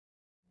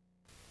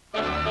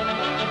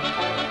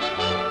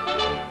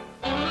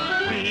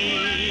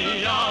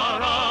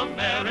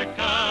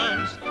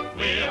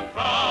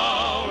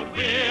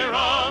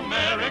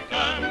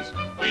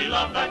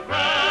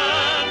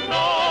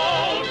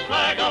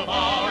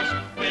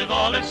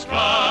all its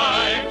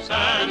stripes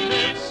and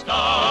its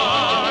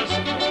stars.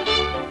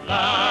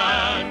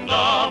 Land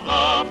of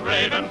the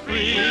brave and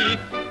free,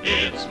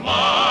 it's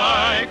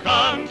my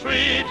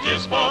country,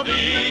 'tis for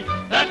thee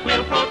that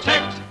we'll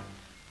protect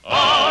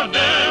our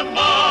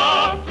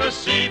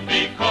democracy,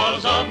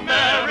 because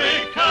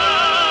Americans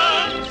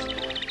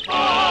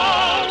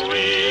are we.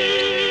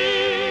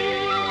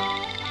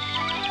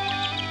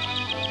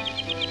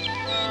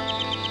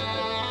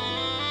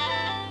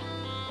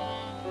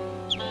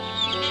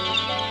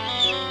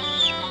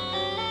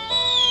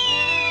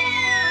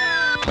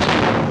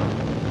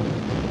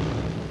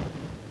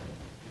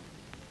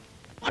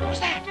 What was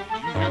that? Did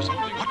you hear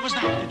something? What was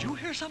that? Did you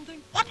hear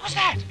something? What was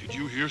that? Did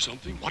you hear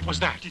something? What was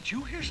that? Did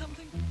you hear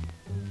something?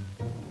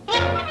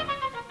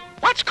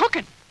 What's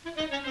cooking?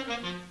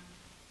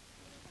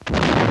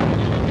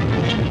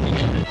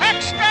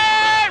 Extra!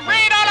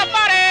 Read all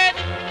about it!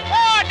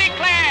 War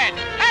declared!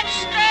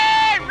 Extra!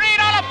 Read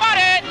all about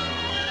it!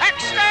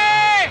 Extra!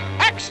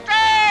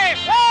 Extra!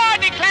 War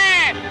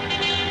declared!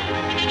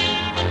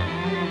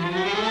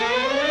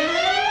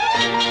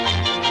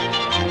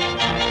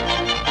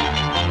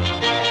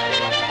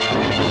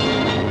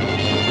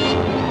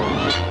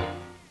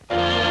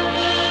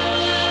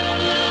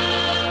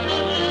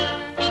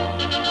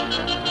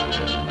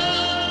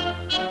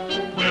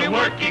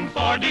 Working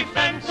for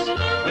defense,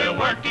 we're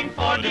working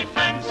for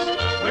defense.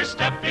 We're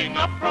stepping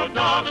up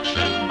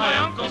production by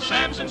Uncle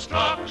Sam's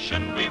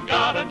instruction. We've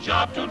got a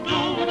job to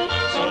do,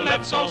 so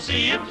let's all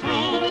see it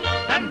through.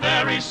 And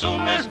very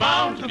soon there's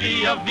bound to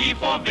be a V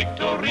for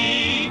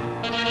victory.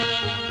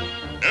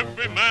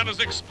 Every man is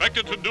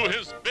expected to do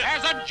his bit.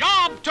 There's a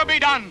job to be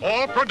done.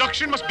 All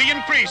production must be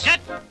increased.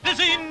 Get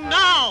busy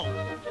now!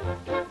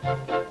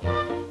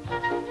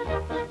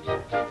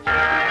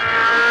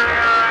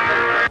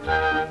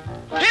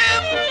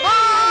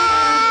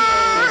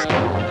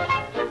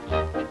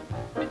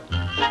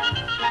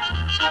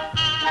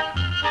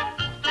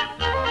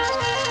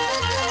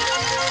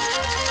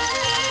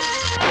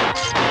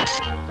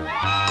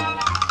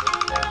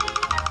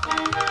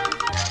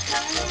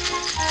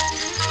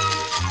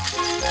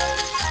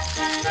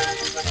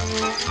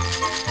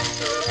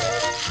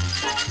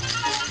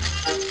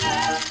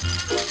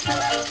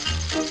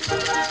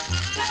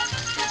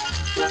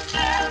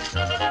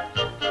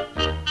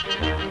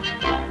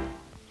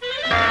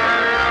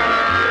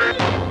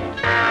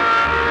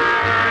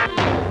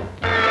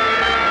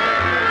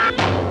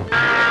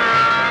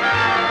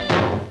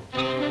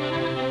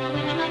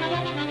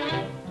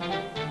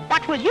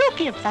 What will you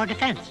give for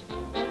defense?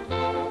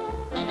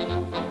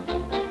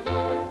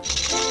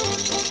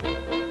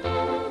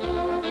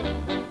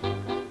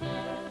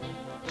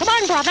 Come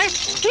on, brother,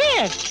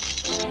 give!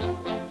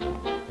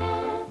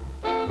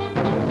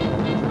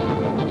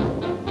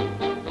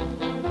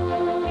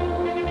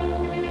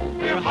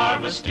 We're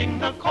harvesting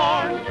the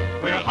corn,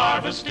 we're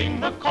harvesting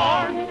the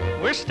corn.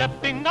 We're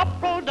stepping up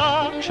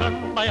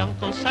production by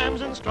Uncle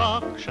Sam's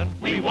instruction.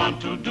 We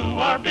want to do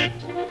our bit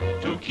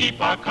to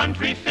keep our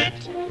country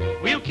fit.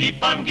 We'll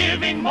keep on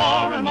giving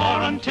more and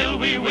more until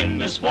we win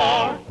this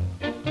war.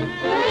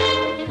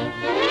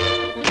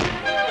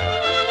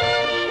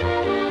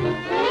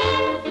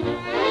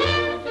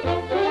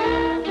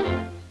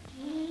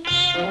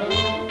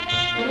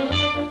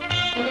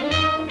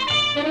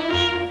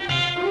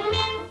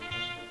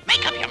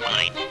 Make up your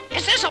mind.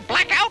 Is this a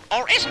blackout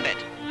or isn't it?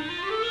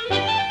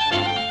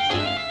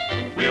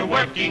 We're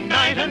working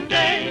night and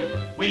day.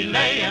 We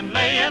lay and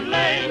lay and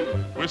lay.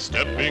 We're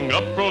stepping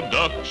up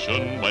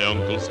production by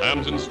Uncle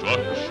Sam's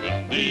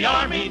instruction. The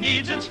army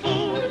needs its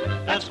food,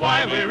 that's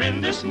why we're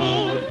in this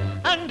mood.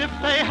 And if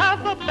they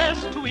have the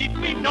best to eat,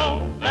 we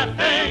know that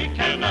they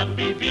cannot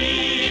be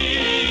beat.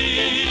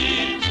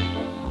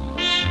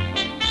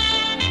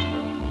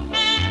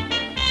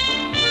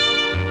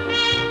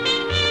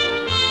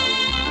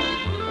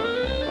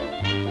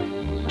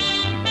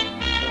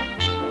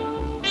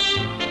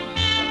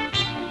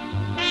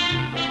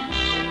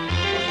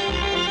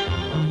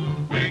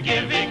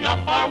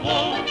 Up our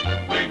wool,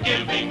 we're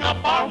giving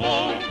up our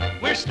wool.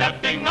 We're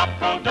stepping up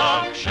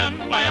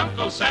production by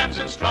Uncle Sam's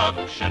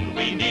instruction.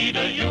 We need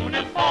a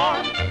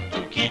uniform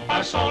to keep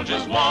our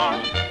soldiers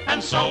warm,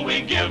 and so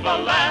we give a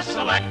last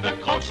select the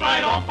coats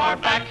right off our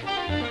back.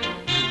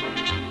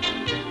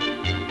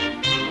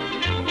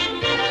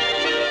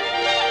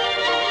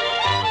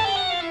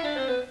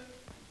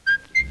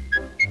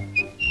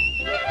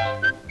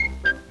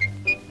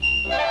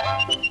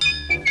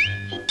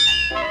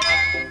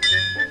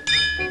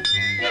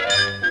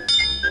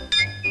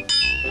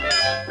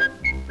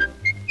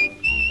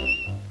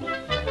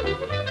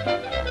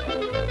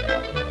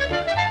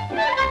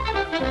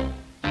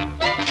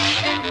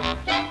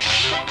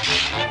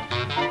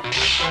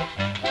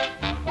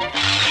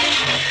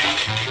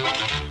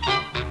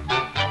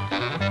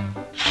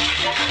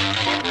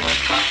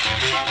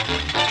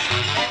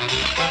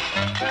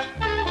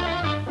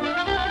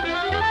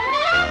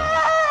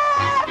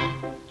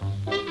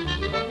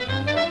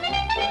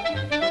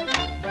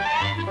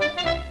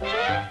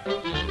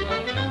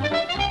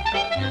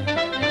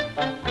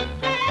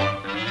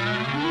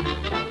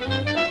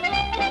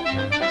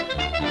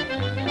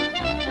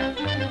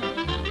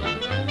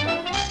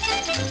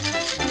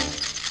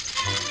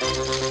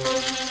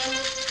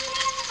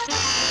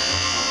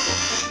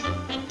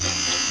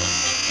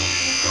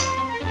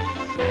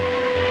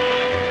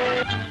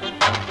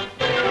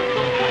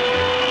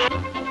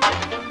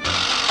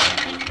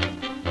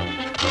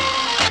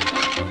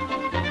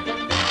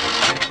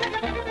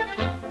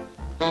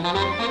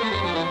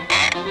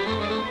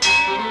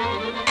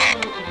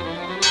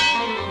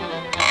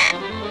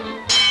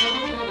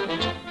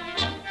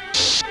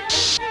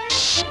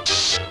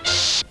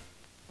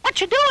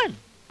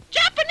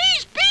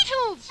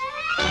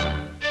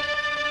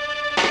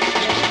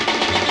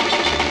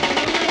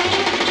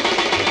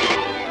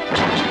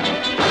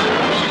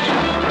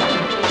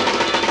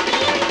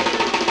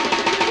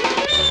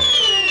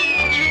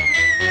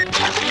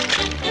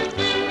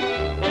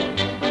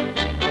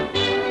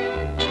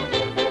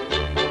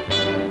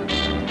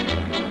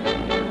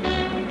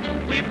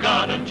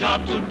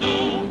 job to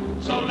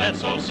do, so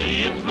let's all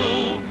see it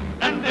through.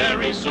 And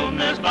very soon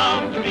there's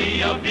bound to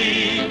be a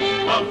V,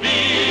 a V,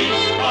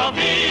 a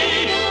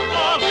V.